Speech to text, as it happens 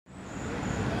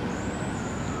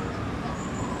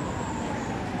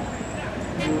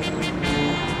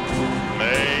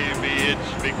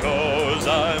because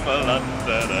I'm a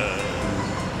Londoner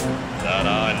that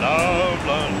I love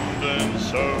London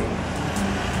so.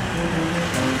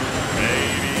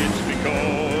 Maybe it's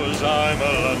because I'm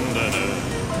a Londoner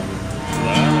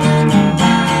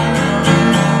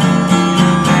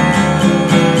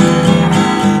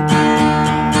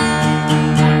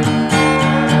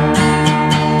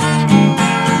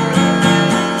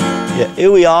Yeah,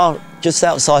 here we are, just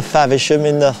outside Faversham,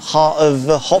 in the heart of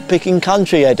hop-picking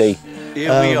country, Eddie.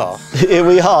 Here we are. Here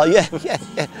we are, yeah.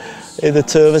 The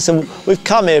two of us, and we've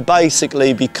come here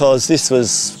basically because this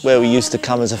was where we used to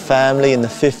come as a family in the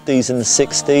 50s and the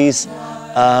 60s,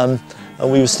 and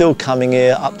we were still coming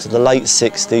here up to the late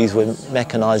 60s when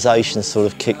mechanisation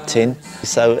sort of kicked in.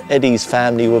 So Eddie's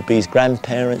family would be, his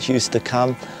grandparents used to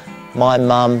come, my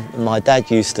mum and my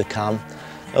dad used to come,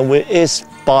 and we're here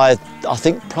by, I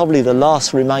think, probably the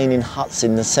last remaining huts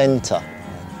in the centre,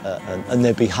 and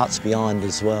there'd be huts behind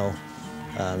as well.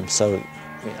 So,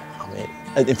 yeah, I mean,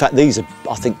 in fact, these are,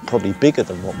 I think, probably bigger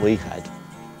than what we had.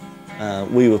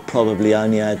 We would probably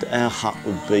only had, our hut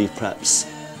would be perhaps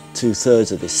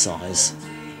 2/3 of this size.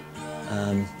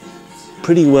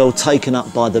 Pretty well taken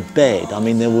up by the bed. I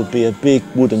mean, there would be a big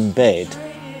wooden bed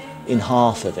in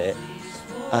half of it,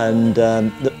 and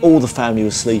all the family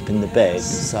would sleep in the bed.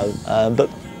 So, but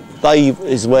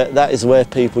that is where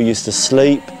people used to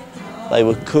sleep. They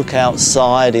would cook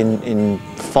outside in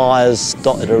fires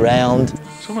dotted around.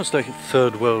 It's almost like a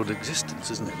third world existence,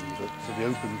 isn't it? For the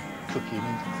open cooking.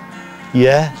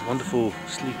 Yeah. It's wonderful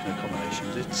sleeping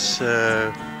accommodations. It's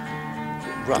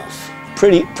rough.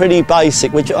 Pretty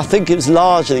basic, which I think it was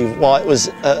largely why it was,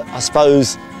 I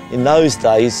suppose, in those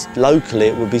days, locally,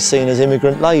 it would be seen as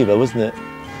immigrant labour, wasn't it?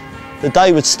 The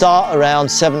day would start around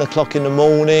 7 o'clock in the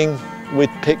morning. We'd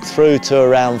pick through to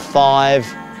around 5.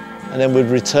 And then we'd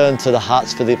return to the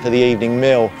huts for the evening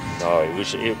meal. No, it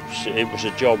was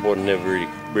a job I never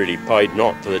really paid,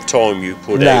 not for the time you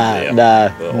put out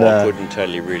there. But I couldn't tell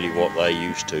you really what they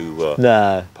used to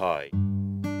pay.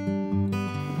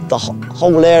 The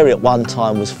whole area at one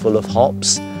time was full of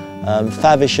hops.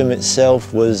 Faversham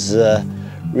itself was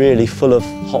really full of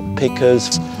hop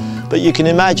pickers. But you can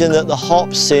imagine that the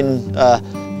hops in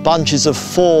bunches of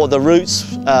 4, the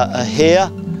roots are here,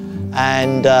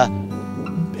 and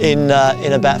in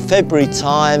about February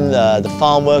time, the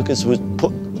farm workers would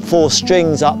put 4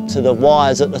 strings up to the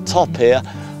wires at the top here.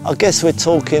 I guess we're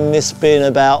talking this being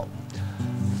about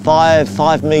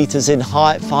 5 metres in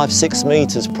height, 5-6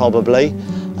 metres probably.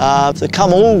 So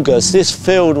come August, this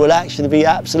field will actually be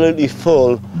absolutely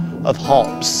full of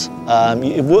hops.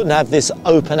 You wouldn't have this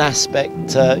open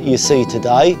aspect you see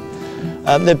today.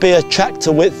 There'd be a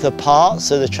tractor width apart,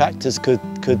 so the tractors could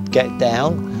get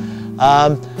down.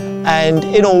 And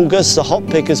in August, the hop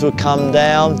pickers would come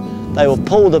down, they would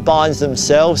pull the bines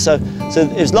themselves, so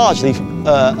it was largely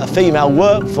a female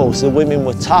workforce. The women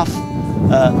were tough,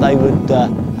 they would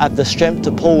have the strength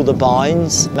to pull the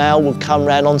bines. Male would come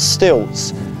round on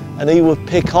stilts, and he would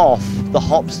pick off the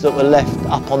hops that were left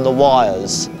up on the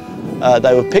wires.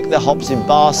 They would pick their hops in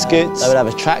baskets. They would have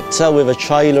a tractor with a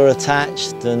trailer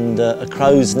attached and a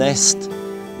crow's nest,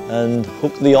 and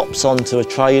hook the hops onto a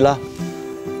trailer.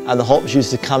 And the hops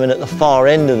used to come in at the far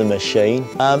end of the machine.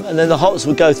 And then the hops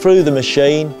would go through the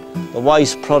machine. The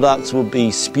waste products would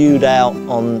be spewed out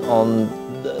on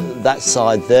that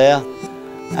side there.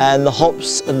 And the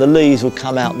hops and the leaves would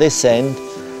come out this end.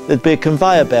 There'd be a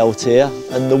conveyor belt here,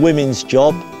 and the women's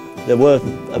job, there were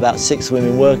about 6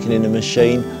 women working in the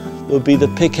machine, would be to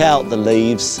pick out the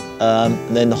leaves, and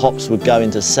then the hops would go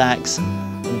into sacks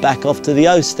and back off to the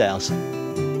oast house.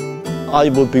 I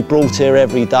would be brought here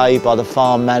every day by the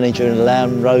farm manager in a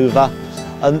Land Rover,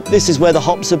 and this is where the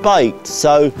hops are baked.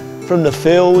 So from the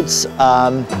fields,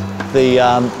 the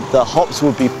hops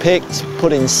would be picked,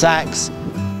 put in sacks,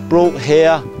 brought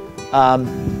here,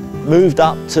 moved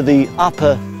up to the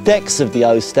upper decks of the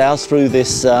oast house through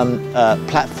this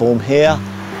platform here.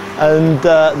 And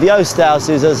the oast house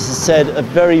is, as I said, a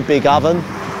very big oven.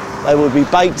 They would be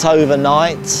baked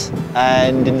overnight,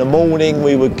 and in the morning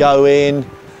we would go in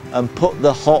and put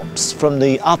the hops from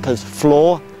the upper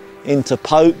floor into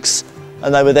pokes,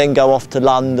 and they would then go off to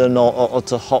London or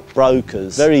to hop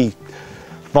brokers. Very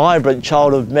vibrant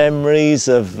childhood memories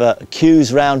of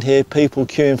queues around here, people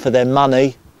queuing for their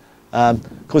money. Of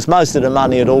course, most of the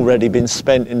money had already been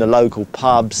spent in the local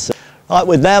pubs. Right,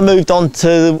 we've now moved on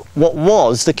to what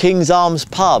was the King's Arms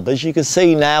pub. As you can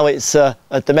see now, it's a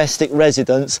domestic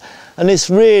residence, and this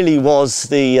really was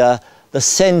the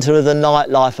centre of the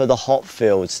nightlife of the hop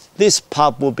fields. This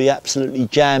pub will be absolutely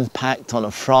jam-packed on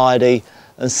a Friday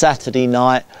and Saturday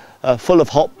night, full of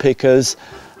hop pickers.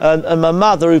 And my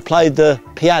mother, who played the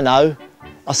piano,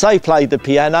 I say played the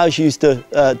piano. She used to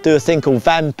do a thing called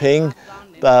vamping,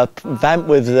 vamp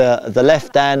with the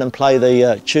left hand and play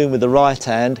the tune with the right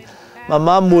hand. My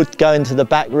mum would go into the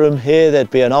back room here.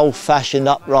 There'd be an old-fashioned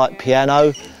upright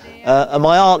piano, and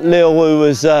my Aunt Lil, who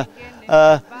was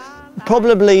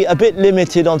probably a bit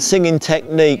limited on singing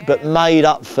technique, but made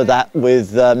up for that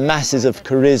with masses of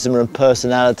charisma and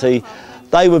personality.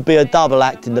 They would be a double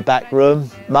act in the back room.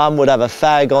 Mum would have a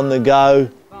fag on the go,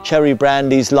 cherry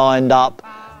brandies lined up,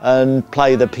 and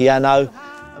play the piano.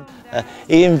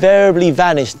 He invariably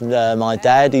vanished, my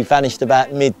dad. He vanished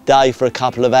about midday for a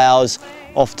couple of hours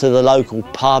off to the local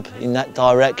pub in that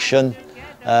direction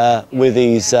with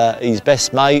his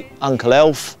best mate, Uncle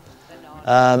Elf.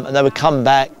 And they would come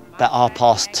back about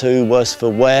 2:30, worse for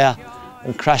wear,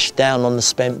 and crash down on the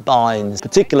spent bines. A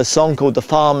particular song called The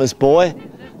Farmer's Boy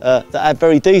that had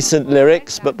very decent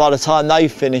lyrics, but by the time they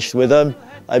finished with them,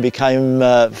 they became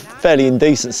a fairly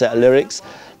indecent set of lyrics.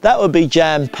 That would be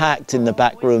jam-packed in the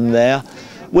back room there.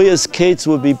 We as kids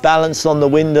would be balanced on the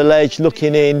window ledge,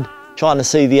 looking in, trying to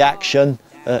see the action.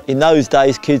 In those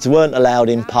days, kids weren't allowed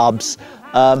in pubs,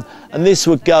 and this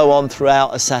would go on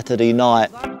throughout a Saturday night.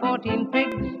 14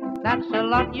 pigs, that's a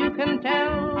lot you can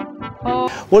tell. Oh.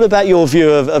 What about your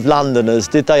view of Londoners?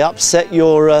 Did they upset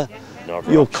your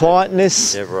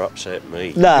quietness? Never upset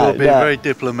me. No, You're being very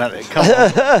diplomatic. Come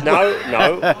on.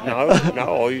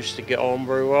 No. I used to get on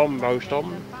very well with most of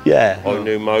them. Yeah. I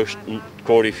knew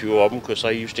quite a few of them because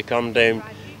they used to come down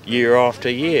year after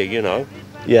year, you know.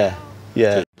 Yeah.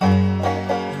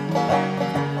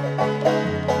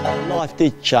 Life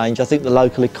did change. I think the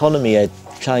local economy had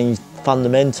changed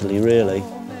fundamentally, really.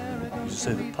 You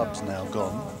say the pub's now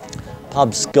gone.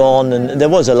 Pub's gone, and there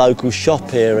was a local shop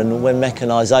here, and when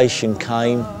mechanisation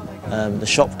came, the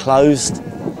shop closed.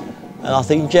 And I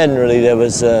think generally there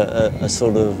was a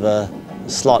sort of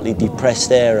slightly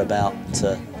depressed air about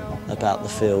the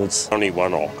fields. Only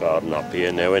one hop garden up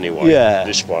here now anyway. Yeah.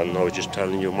 This one, I was just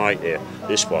telling your mate there,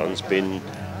 this one's been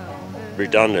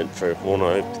redundant for,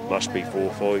 must be 4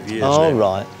 or 5 years now. Oh,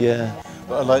 right, yeah.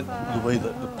 But I like the way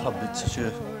that the pub is such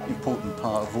an important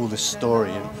part of all this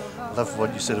story. And I love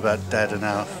what you said about Dad and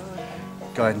Alf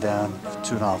going down for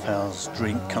 2.5 hours,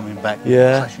 drink, coming back,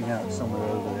 crashing out somewhere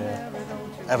over there,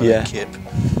 having a kip.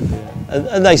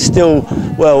 And they still,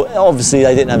 well, obviously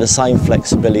they didn't have the same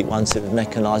flexibility once it was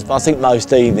mechanised, but I think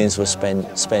most evenings were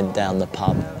spent down the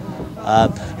pub.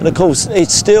 And of course,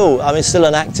 it's still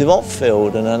an active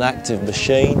op-field and an active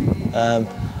machine.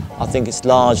 I think it's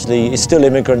still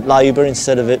immigrant labour.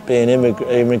 Instead of it being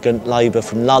immigrant labour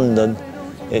from London,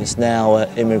 it's now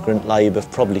immigrant labour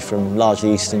probably from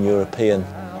largely Eastern European.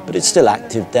 But it's still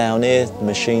active down here. The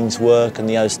machines work and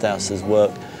the Osthouses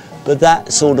work. But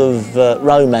that sort of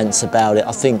romance about it,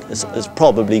 I think, has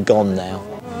probably gone now.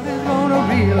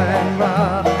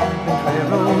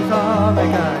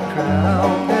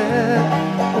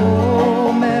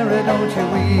 Oh, Mary, don't you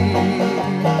weep.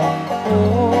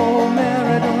 Oh,